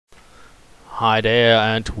Hi there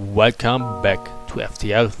and welcome back to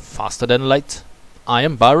FTL Faster Than Light. I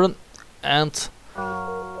am Byron and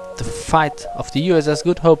the fight of the USS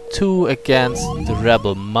Good Hope 2 against the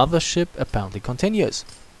rebel mothership apparently continues.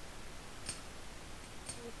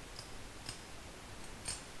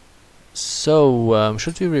 So,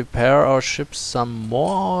 should we repair our ship some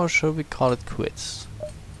more or should we call it quits?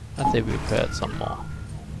 I think we repaired some more.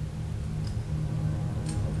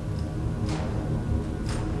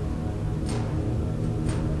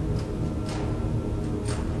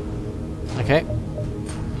 Okay,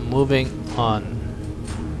 moving on.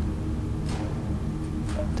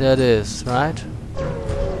 That is right.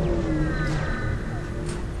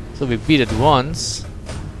 So we beat it once.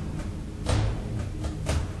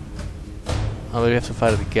 Oh, we have to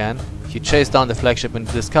fight it again. You chase down the flagship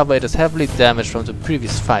and discover it is heavily damaged from the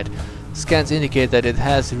previous fight. Scans indicate that it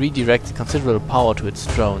has redirected considerable power to its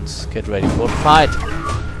drones. Get ready for a fight.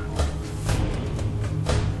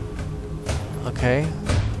 Okay.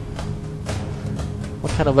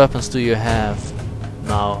 What kind of weapons do you have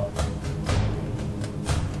now?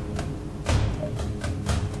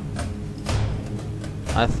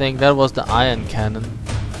 I think that was the ion cannon.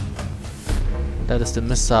 That is the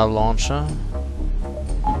missile launcher.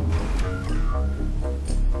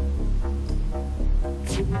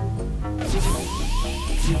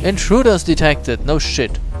 Intruders detected! No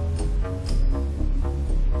shit.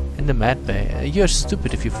 In the med bay. You're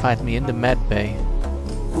stupid if you fight me in the med bay.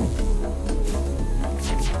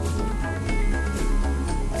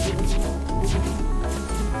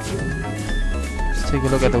 Take a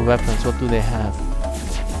look at the weapons. What do they have?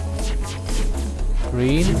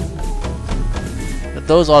 Green. But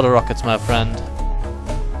those are the rockets, my friend.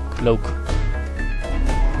 Cloak.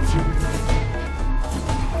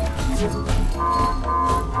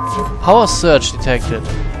 Power surge detected.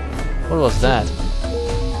 What was that?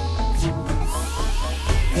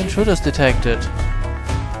 Intruders detected.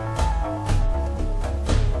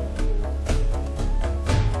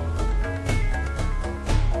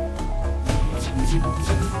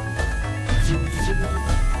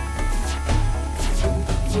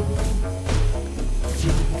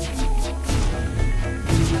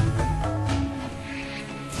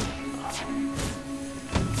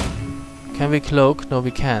 Can we cloak? No, we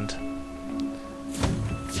can't.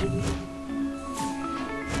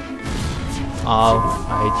 Oh,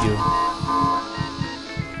 I hate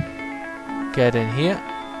you. Get in here.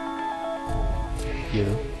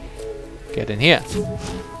 You. Get in here.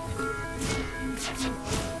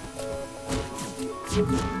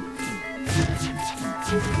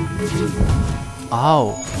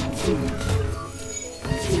 Ow.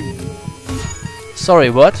 Sorry,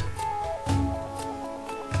 what?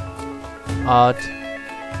 Out.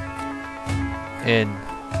 In.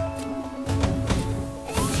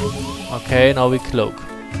 Okay, now we cloak.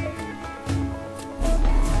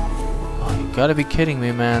 Oh, you gotta be kidding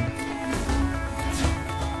me, man.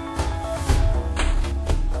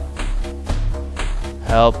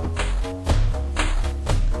 Help.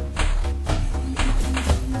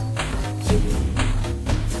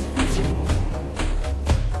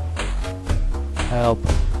 Help.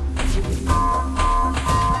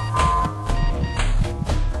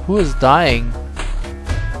 Who is dying?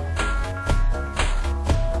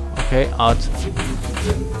 Okay, out.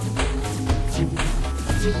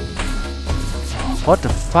 What the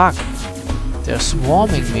fuck? They're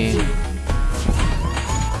swarming me.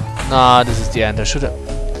 Nah, this is the end. I should have...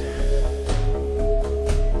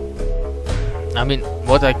 I mean,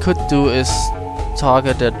 what I could do is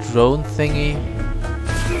target that drone thingy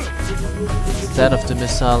instead of the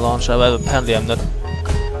missile launcher. Well, apparently I'm not...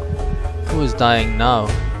 Who is dying now?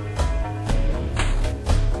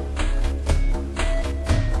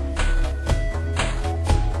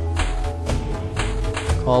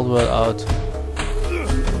 Caldwell out.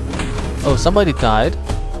 Oh, somebody died.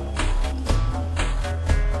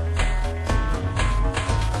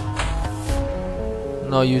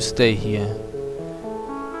 No, you stay here.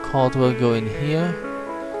 Caldwell, go in here.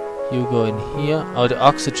 You go in here. Oh, the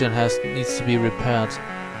oxygen needs to be repaired.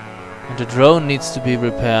 And the drone needs to be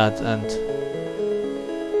repaired and...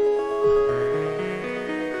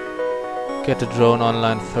 Get the drone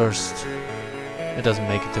online first. It doesn't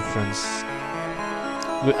make a difference.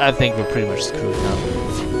 I think we're pretty much screwed now.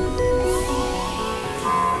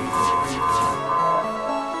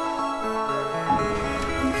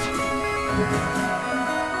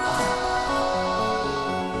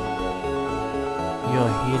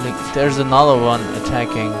 You're healing. There's another one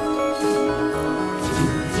attacking.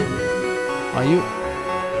 Are you?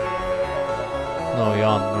 No, you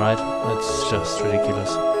aren't, right? That's just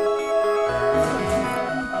ridiculous.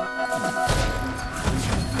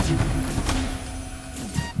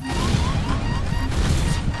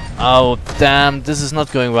 Oh damn, this is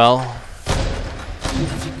not going well.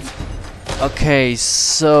 Okay,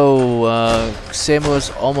 so Xemu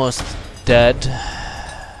is almost dead.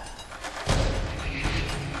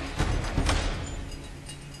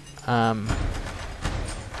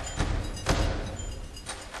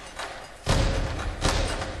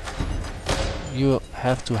 You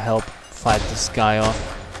have to help fight this guy off.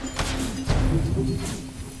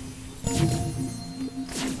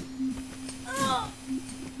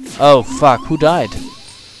 Oh fuck, who died?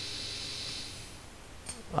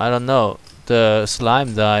 I don't know. The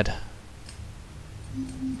slime died.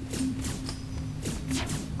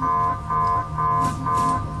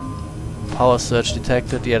 Power surge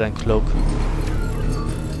detected, yeah, then cloak.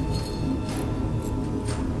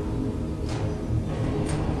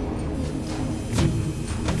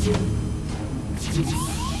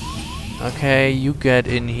 Okay, you get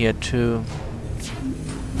in here too.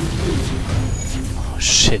 Oh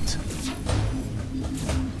shit.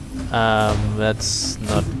 That's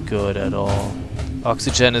not good at all.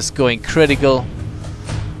 Oxygen is going critical.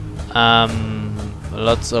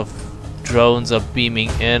 Lots of drones are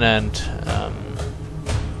beaming in and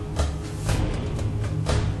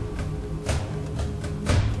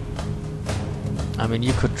I mean,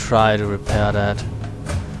 you could try to repair that.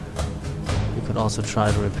 You could also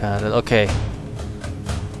try to repair that. Okay.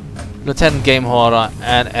 Lieutenant Game Hoarder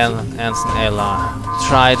and Anson Ella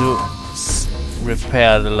try to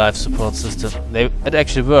repair the life support system. It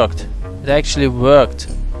actually worked. It actually worked.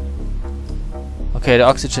 Okay, the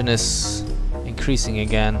oxygen is increasing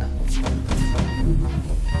again.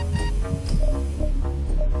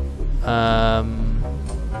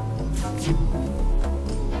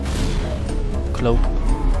 Cloak.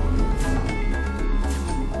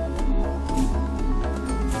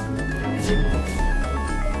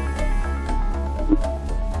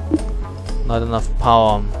 Not enough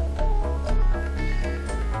power.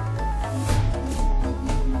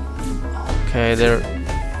 Okay,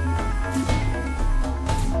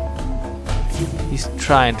 he's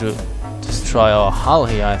trying to destroy our hull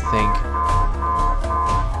here, I think.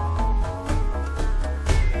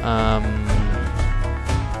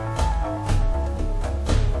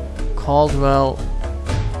 Caldwell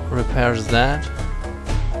repairs that,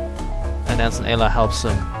 and Anson Ayla helps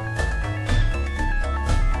him.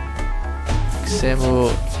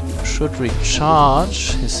 Xemu should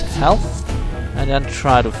recharge his health and then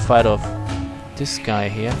try to fight off this guy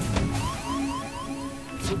here.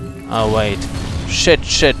 Oh wait. Shit,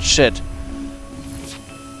 shit, shit.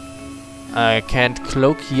 I can't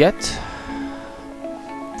cloak yet.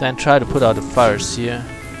 Then try to put out the fires here.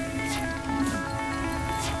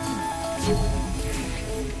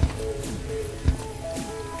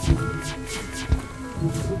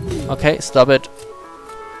 Okay, stop it.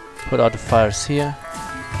 Put out the fires here.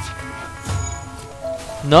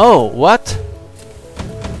 No, what?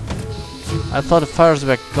 I thought the fires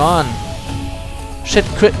were gone. Shit,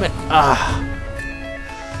 crit me. Ah.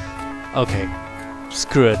 Okay,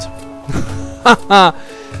 screw it.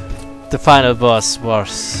 The final boss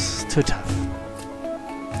was too tough.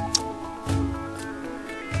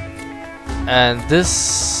 And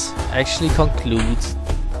this actually concludes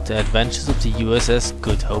the adventures of the USS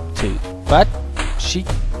Good Hope 2. But she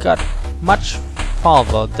got much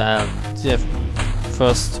farther than the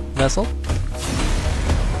first vessel.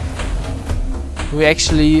 We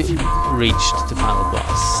actually reached the final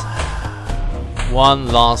boss. One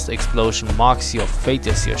last explosion marks your fate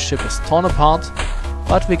as your ship is torn apart,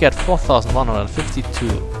 but we get 4,152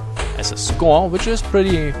 as a score, which is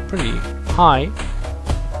pretty high.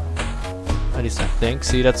 At least I think.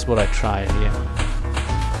 See, that's what I tried here.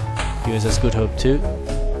 USS Good Hope 2,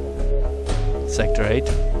 Sector 8.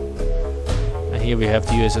 And here we have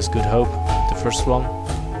the USS Good Hope, the first one.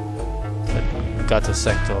 That got to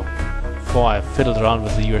Sector 4. I fiddled around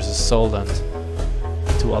with the USS Soul and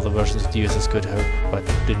two other versions of the USS Good Hope, but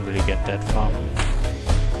didn't really get that far.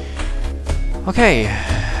 Okay.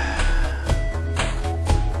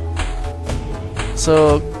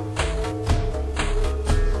 So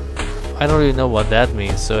I don't really know what that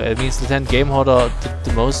means. So it means Lieutenant Game Hoarder did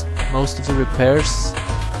the most of the repairs.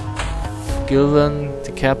 Gilvan,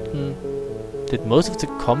 the captain, did most of the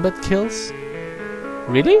combat kills.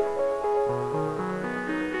 Really?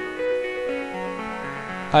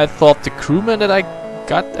 I thought the crewmen that I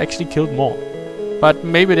got actually killed more. But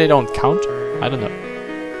maybe they don't count. I don't know.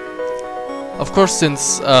 Of course,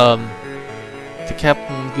 since the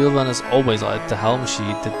captain Gilvan is always at the helm, she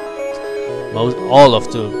did all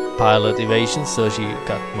of the pilot evasions, so she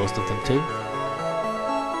got most of them too.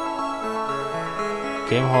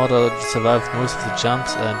 Game Hoarder survived most of the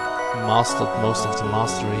jumps and mastered most of the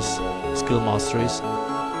masteries, skill masteries.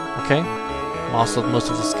 Okay, mastered most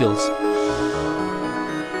of the skills.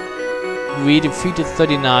 We defeated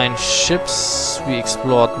 39 ships, we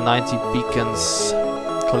explored 90 beacons,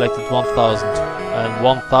 collected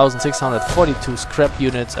 1,642 scrap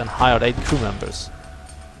units and hired 8 crew members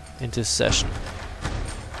in this session.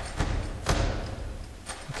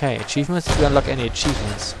 Okay, achievements. Did we unlock any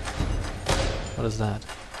achievements? What is that?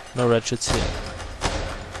 No red shits here.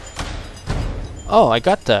 Oh, I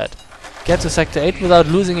got that. Get to Sector 8 without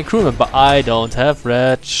losing a crew member. I don't have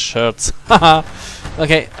red shirts. Haha.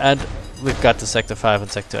 Okay, and we've got to Sector 5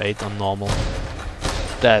 and Sector 8 on normal.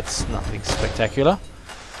 That's nothing spectacular.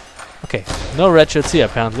 Okay, no red shirts here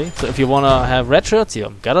apparently. So if you wanna have red shirts,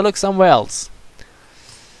 you gotta look somewhere else.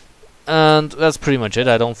 And that's pretty much it.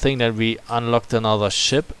 I don't think that we unlocked another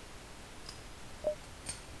ship.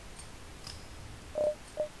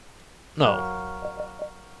 No.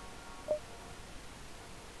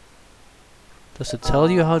 Does it tell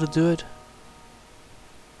you how to do it?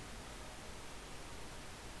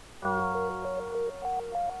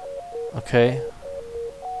 Okay.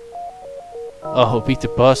 Oh, beat the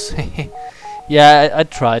boss. Yeah, I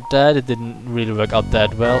tried that. It didn't really work out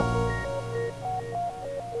that well.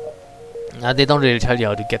 They don't really tell you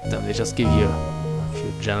how to get them. They just give you a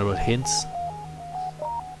few general hints.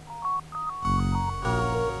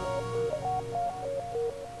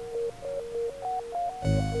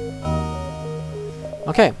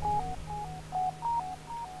 Okay.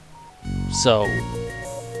 So,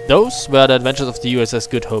 those were the adventures of the USS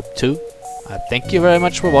Good Hope 2. I thank you very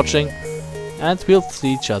much for watching, and we'll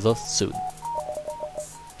see each other soon.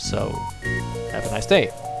 So, have a nice day.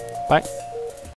 Bye.